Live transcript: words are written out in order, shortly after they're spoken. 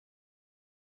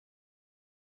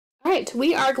All right,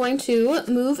 we are going to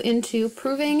move into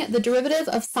proving the derivative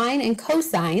of sine and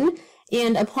cosine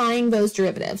and applying those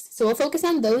derivatives. So we'll focus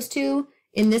on those two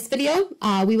in this video.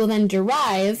 We will then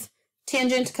derive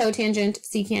tangent, cotangent,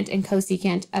 secant, and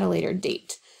cosecant at a later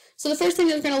date. So the first thing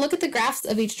is we're going to look at the graphs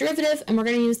of each derivative, and we're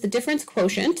going to use the difference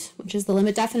quotient, which is the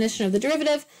limit definition of the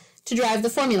derivative, to derive the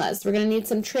formulas. We're going to need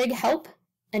some trig help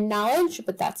and knowledge,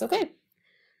 but that's okay.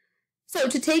 So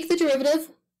to take the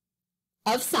derivative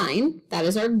of sine, that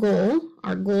is our goal.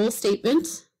 Our goal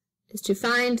statement is to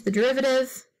find the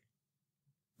derivative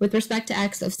with respect to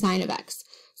x of sine of x.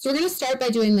 So we're going to start by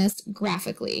doing this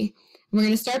graphically. We're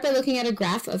going to start by looking at a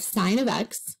graph of sine of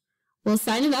x. Well,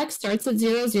 sine of x starts at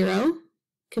 0, 0,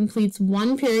 completes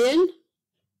one period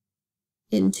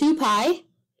in 2 pi.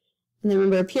 And then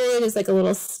remember, a period is like a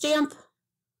little stamp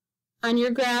on your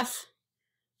graph.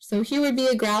 So here would be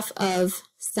a graph of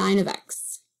sine of x.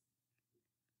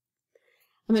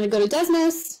 I'm going to go to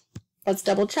Desmos. Let's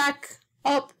double check.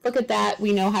 Oh, look at that.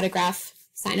 We know how to graph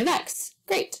sine of x.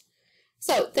 Great.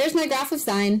 So there's my graph of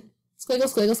sine.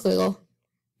 Squiggle, squiggle, squiggle.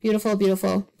 Beautiful,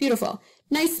 beautiful, beautiful.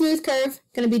 Nice smooth curve.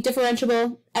 Going to be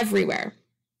differentiable everywhere.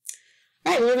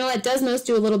 All right, we're going to let Desmos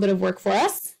do a little bit of work for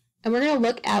us. And we're going to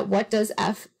look at what does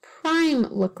f prime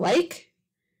look like.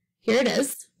 Here it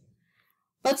is.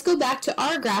 Let's go back to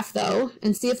our graph, though,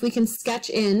 and see if we can sketch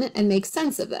in and make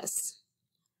sense of this.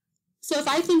 So if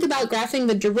I think about graphing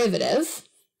the derivative,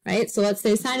 right, so let's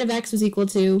say sine of x was equal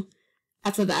to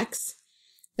f of x,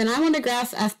 then I want to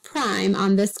graph f prime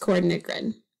on this coordinate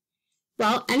grid.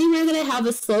 Well, anywhere that I have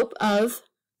a slope of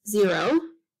 0,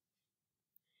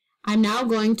 I'm now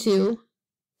going to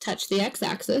touch the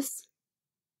x-axis.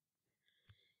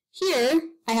 Here,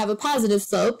 I have a positive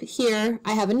slope. Here,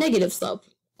 I have a negative slope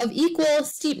of equal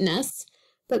steepness,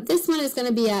 but this one is going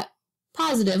to be at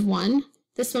positive 1.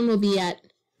 This one will be at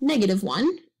negative 1.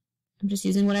 I'm just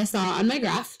using what I saw on my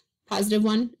graph. Positive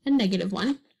 1 and negative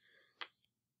 1.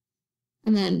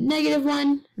 And then negative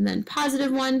 1, and then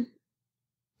positive 1.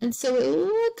 And so it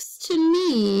looks to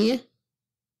me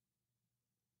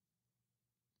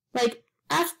like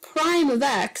f prime of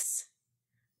x,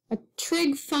 a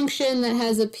trig function that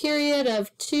has a period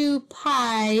of 2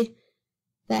 pi,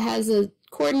 that has a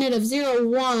coordinate of 0,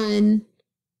 1.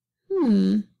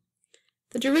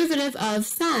 The derivative of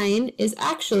sine is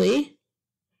actually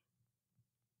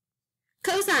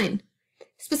cosine.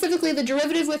 Specifically, the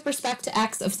derivative with respect to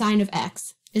x of sine of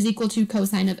x is equal to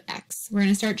cosine of x. We're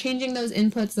going to start changing those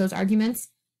inputs, those arguments,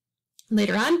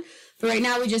 later on. But right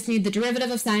now, we just need the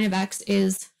derivative of sine of x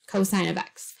is cosine of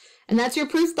x. And that's your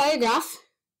proof by a graph.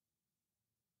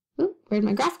 Ooh, where'd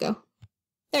my graph go?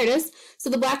 There it is. So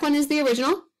the black one is the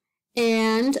original,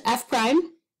 and f prime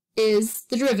is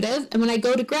the derivative. And when I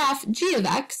go to graph g of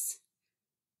x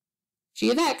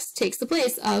takes the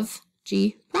place of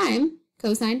g prime.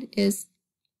 Cosine is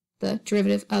the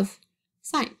derivative of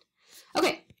sine.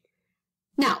 Okay,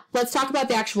 now let's talk about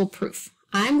the actual proof.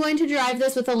 I'm going to derive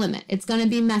this with a limit. It's going to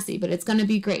be messy, but it's going to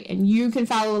be great, and you can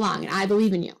follow along, and I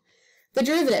believe in you. The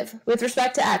derivative with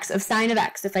respect to x of sine of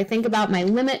x, if I think about my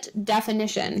limit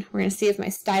definition, we're going to see if my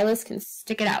stylus can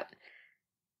stick it out.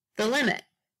 The limit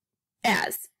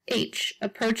as h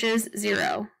approaches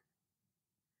 0,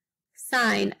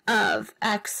 sine of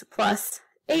x plus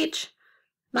h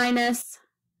minus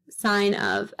sine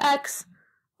of x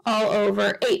all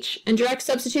over h. And direct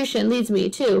substitution leads me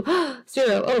to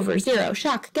 0 over 0.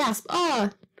 Shock, gasp, ah.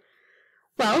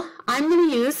 Well, I'm going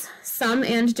to use sum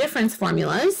and difference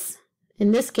formulas.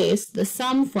 In this case, the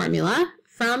sum formula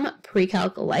from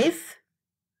pre-calc life.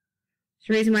 It's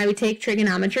the reason why we take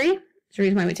trigonometry. It's the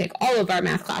reason why we take all of our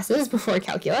math classes before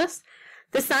calculus.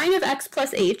 The sine of x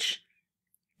plus h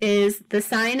is the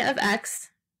sine of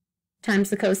x times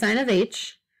the cosine of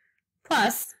h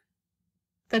plus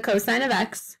the cosine of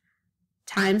x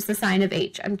times the sine of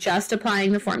h. I'm just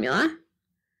applying the formula.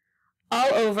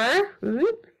 All over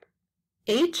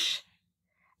h.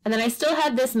 And then I still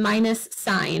had this minus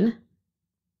sine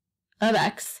of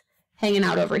x hanging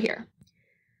out over here.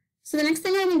 So the next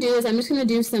thing I'm going to do is I'm just going to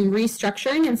do some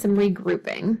restructuring and some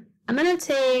regrouping. I'm going to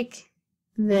take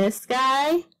this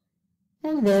guy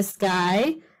and this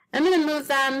guy. I'm going to move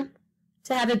them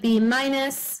to have it be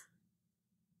minus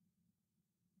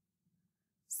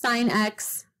sine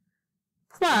x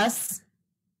plus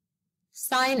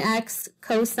sine x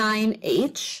cosine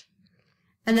h.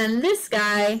 And then this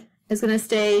guy is going to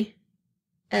stay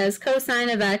as cosine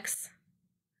of x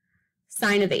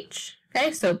sine of h.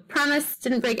 Okay, so promise,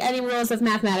 didn't break any rules of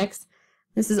mathematics.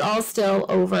 This is all still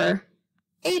over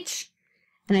h,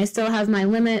 and I still have my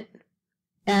limit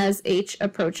as h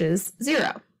approaches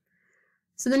 0.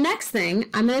 So the next thing,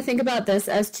 I'm going to think about this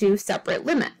as two separate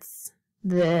limits.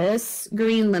 this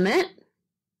green limit,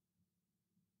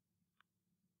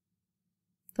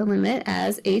 the limit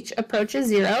as h approaches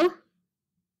 0,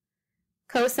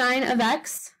 cosine of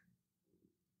x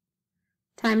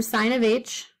times sine of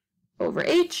h over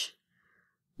h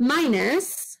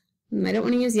minus, I don't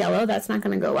want to use yellow, that's not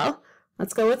going to go well.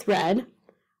 Let's go with red,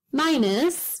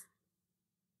 minus,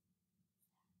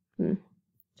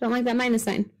 don't like that minus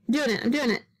sign. I'm doing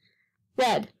it.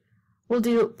 Red. We'll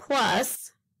do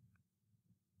plus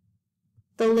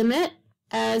the limit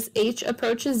as h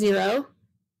approaches 0,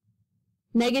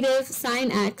 negative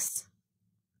sine x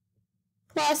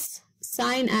plus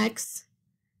sine x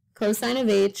cosine of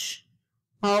h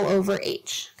all over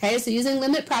h. Okay, so using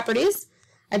limit properties,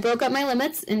 I broke up my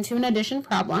limits into an addition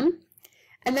problem.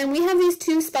 And then we have these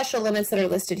two special limits that are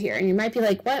listed here. And you might be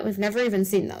like, what? We've never even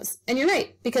seen those. And you're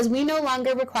right, because we no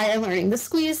longer require learning the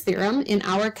squeeze theorem in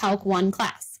our Calc 1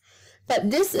 class.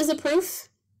 But this is a proof.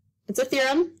 It's a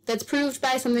theorem that's proved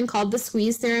by something called the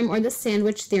squeeze theorem or the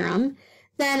sandwich theorem.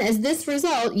 Then as this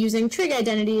result, using trig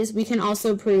identities, we can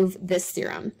also prove this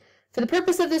theorem. For the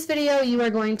purpose of this video, you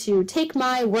are going to take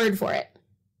my word for it.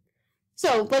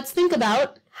 So let's think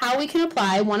about how we can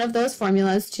apply one of those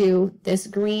formulas to this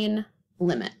green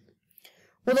limit.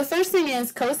 Well, the first thing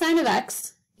is cosine of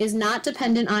x is not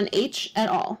dependent on h at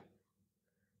all.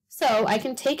 So I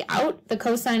can take out the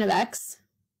cosine of x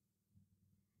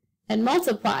and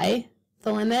multiply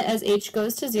the limit as h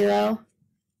goes to 0,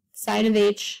 sine of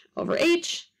h over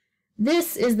h.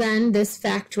 This is then this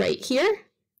fact right here,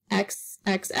 x,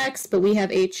 x, x, but we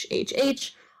have h, h,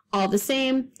 h, all the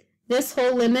same. This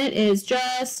whole limit is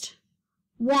just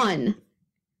 1.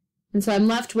 And so I'm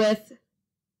left with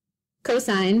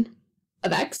cosine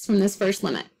of x from this first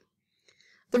limit.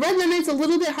 The red limit's a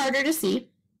little bit harder to see.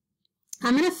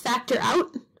 I'm going to factor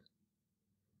out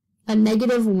a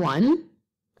negative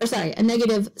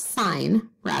sine,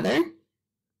 rather.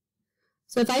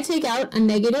 So if I take out a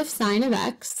negative sine of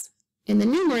x, in the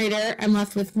numerator, I'm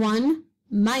left with 1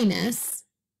 minus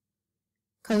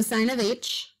cosine of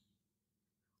h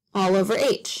all over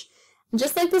h. And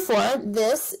just like before,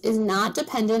 this is not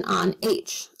dependent on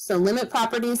h. So limit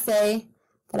properties say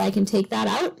that I can take that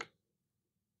out.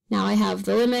 Now I have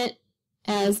the limit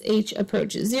as h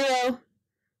approaches 0,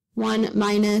 1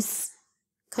 minus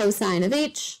cosine of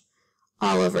h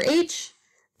all over h.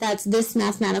 That's this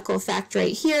mathematical fact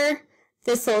right here.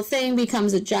 This whole thing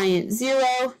becomes a giant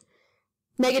 0.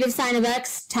 Negative sine of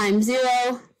x times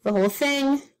 0, the whole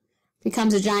thing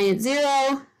becomes a giant 0.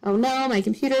 Oh no, my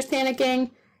computer's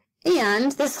panicking.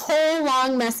 And this whole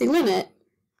long messy limit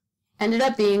ended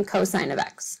up being cosine of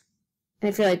x. And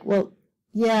if you're like, well,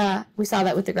 yeah, we saw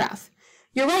that with the graph.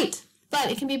 You're right,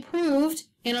 but it can be proved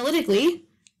analytically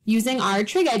using our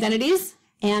trig identities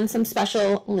and some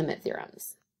special limit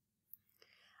theorems.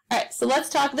 All right, so let's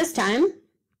talk this time.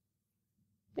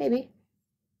 Maybe.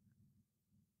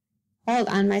 Hold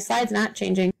on, my slide's not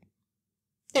changing.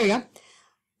 There you go.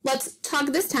 Let's talk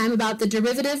this time about the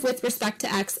derivative with respect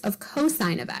to x of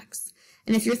cosine of x.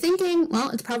 And if you're thinking, well,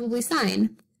 it's probably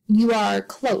sine, you are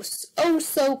close. Oh,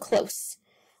 so close.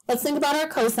 Let's think about our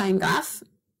cosine graph.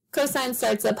 Cosine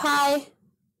starts up high,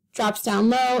 drops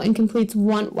down low, and completes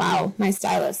one. Wow, my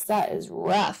stylus, that is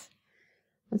rough.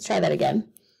 Let's try that again.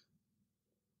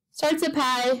 Starts up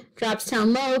high, drops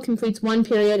down low, completes one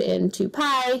period in 2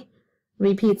 pi,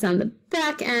 repeats on the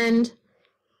back end.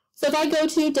 So if I go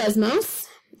to Desmos,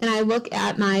 and I look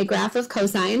at my graph of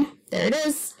cosine, there it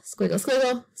is, squiggle,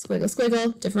 squiggle, squiggle,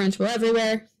 squiggle, differentiable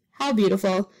everywhere, how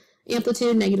beautiful,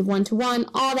 amplitude, -1 to 1,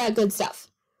 all that good stuff.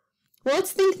 Well,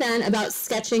 let's think then about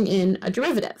sketching in a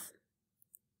derivative.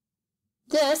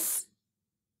 This,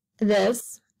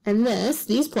 and this,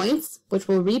 these points, which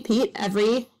will repeat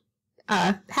every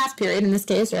half period in this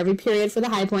case, or every period for the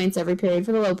high points, every period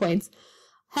for the low points,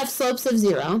 have slopes of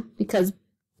 0, because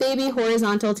baby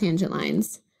horizontal tangent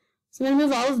lines. So I'm going to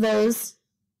move all of those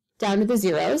down to the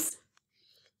zeros.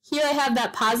 Here I have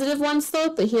that +1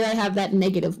 slope, but here I have that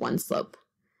 -1 slope.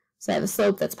 So I have a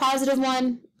slope that's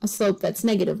 +1, a slope that's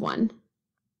 -1.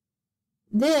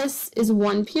 This is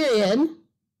one period,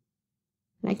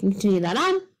 and I can continue that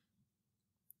on,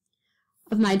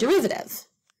 of my derivative.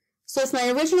 So if my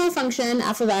original function,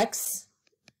 f of x,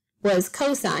 was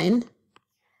cosine,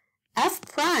 f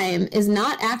prime is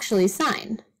not actually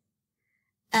sine.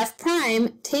 F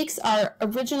prime takes our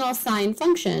original sine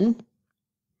function,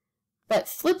 but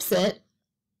flips it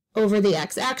over the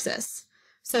x-axis.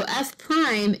 So f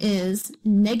prime is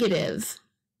negative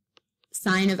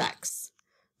sine of x.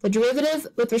 The derivative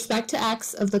with respect to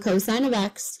x of the cosine of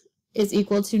x is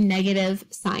equal to negative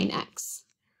sine x.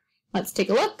 Let's take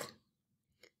a look.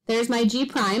 There's my g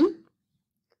prime.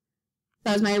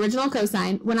 That was my original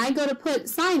cosine. When I go to put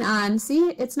sine on,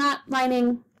 see, it's not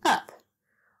lining up.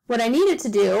 What I need it to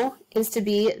do is to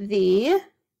be the,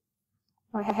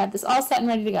 I have this all set and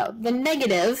ready to go, the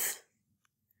negative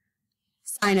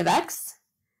sine of x.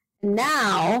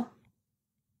 Now,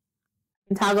 I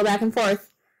can toggle back and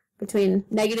forth between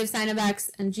negative sine of x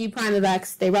and g prime of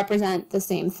x. They represent the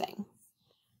same thing.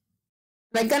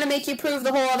 Am I going to make you prove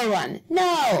the whole other one?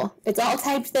 No! It's all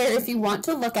typed there if you want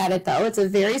to look at it, though. It's a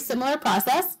very similar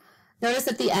process. Notice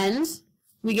at the end,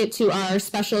 we get to our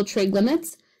special trig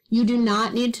limits. You do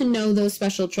not need to know those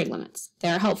special trig limits. They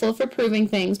are helpful for proving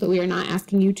things, but we are not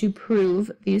asking you to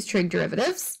prove these trig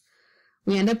derivatives.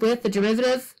 We end up with the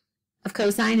derivative of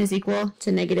cosine is equal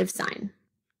to negative sine.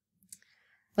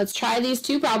 Let's try these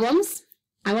two problems.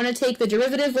 I want to take the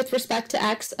derivative with respect to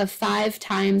x of 5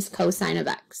 times cosine of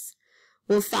x.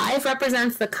 Well, 5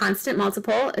 represents the constant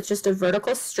multiple. It's just a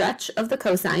vertical stretch of the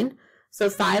cosine. So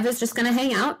 5 is just going to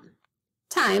hang out,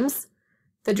 times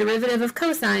the derivative of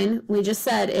cosine, we just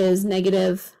said, is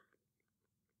negative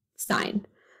sine.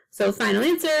 So final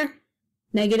answer,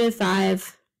 negative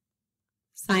 5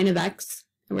 sine of x,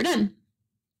 and we're done.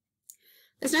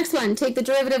 This next one, take the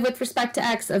derivative with respect to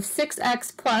x of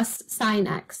 6x plus sine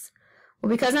x. Well,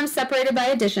 because I'm separated by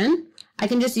addition, I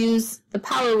can just use the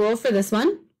power rule for this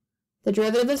one. The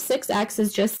derivative of 6x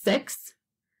is just 6.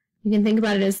 You can think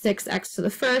about it as 6x to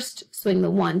the first, swing the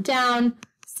 1 down,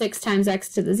 6 times x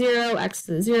to the 0, x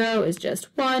to the 0 is just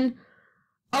 1.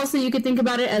 Also, you could think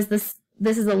about it as this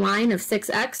is a line of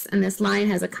 6x, and this line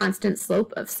has a constant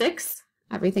slope of 6.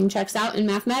 Everything checks out in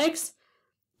mathematics.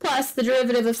 Plus, the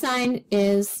derivative of sine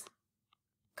is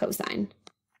cosine.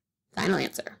 Final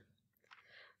answer.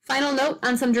 Final note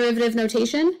on some derivative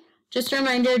notation. Just a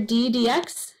reminder, d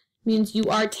dx means you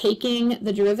are taking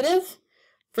the derivative,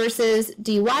 versus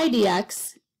dy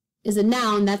dx is a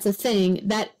noun, that's a thing,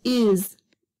 that is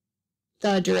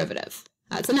the derivative.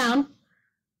 That's a noun.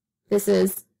 This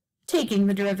is taking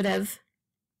the derivative.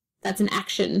 That's an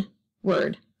action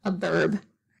word, a verb.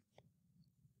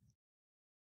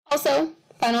 Also,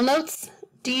 final notes,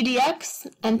 d dx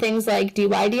and things like dy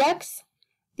dx,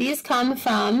 these come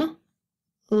from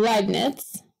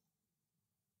Leibniz,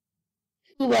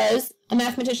 who was a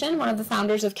mathematician, one of the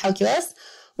founders of calculus.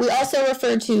 We also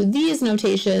refer to these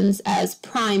notations as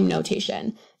prime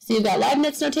notation. So you've got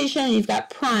Leibniz notation and you've got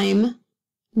prime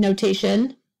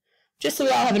notation. Just so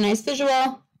we all have a nice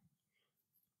visual,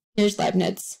 here's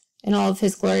Leibniz in all of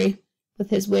his glory with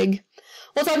his wig.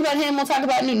 We'll talk about him, we'll talk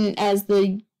about Newton as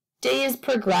the days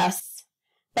progress.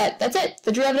 But that's it.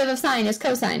 The derivative of sine is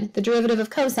cosine. The derivative of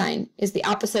cosine is the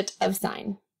opposite of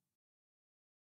sine.